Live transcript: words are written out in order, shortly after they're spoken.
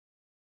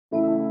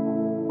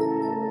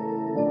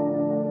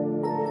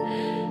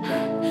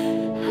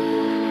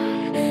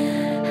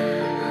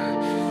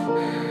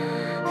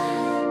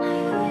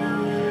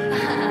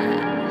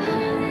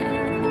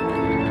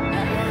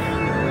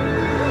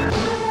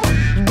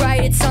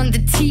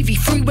TV,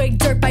 freeway,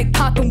 dirt bike,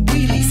 popping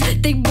wheelies.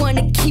 They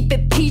wanna keep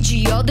it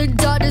PG, all their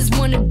daughters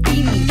wanna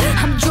be me.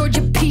 I'm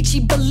Georgia Peachy,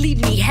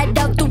 believe me, head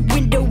out the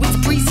window, it's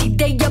breezy.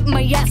 They up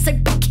my ass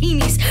like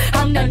bikinis,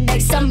 I'm not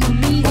nice, I'm a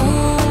mean. Ooh,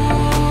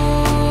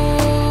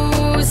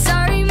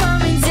 sorry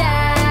mom and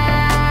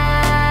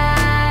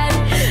dad,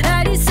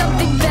 I did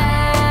something bad.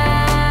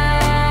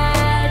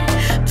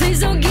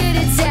 Please don't get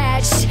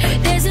attached,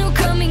 there's no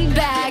coming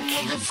back.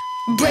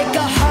 Break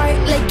a heart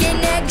like an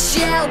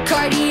eggshell,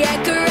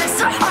 cardiac arrest,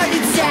 a heart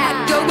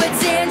attack. Throw a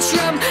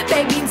tantrum,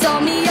 baby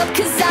doll me up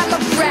cause I'm a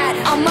brat.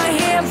 I'm a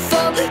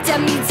handful,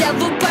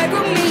 Demidevil,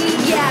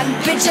 pyromaniac.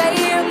 Bitch, I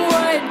am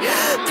one,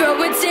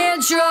 throw a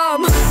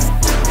tantrum.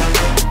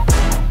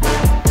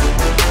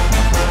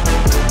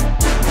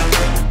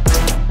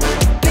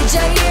 Bitch, I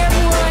am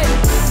one,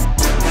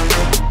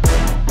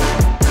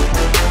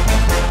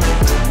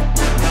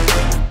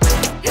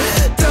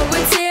 throw a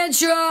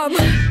tantrum.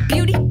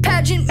 Beauty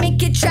pageant,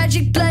 make it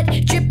tragic, blood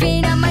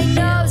dripping on my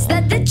nose.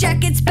 Let the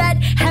jacket's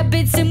bad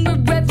habits and we're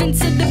revving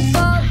to the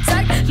fall.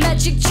 Type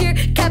magic cheer,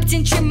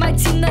 captain cheer my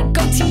team like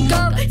go team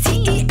go.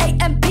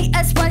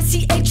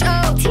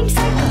 TEAMPSYCHO, Team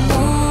Psycho.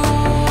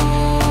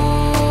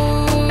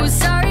 Ooh,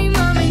 sorry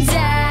mom and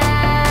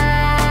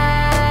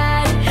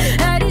dad,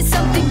 I did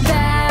something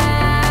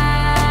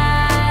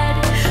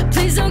bad.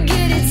 Please don't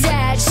get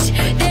attached,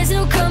 there's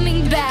no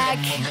coming back.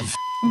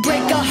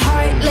 Break a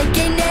heart like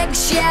an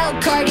eggshell,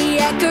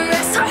 cardiac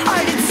arrest, a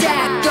heart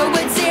attack.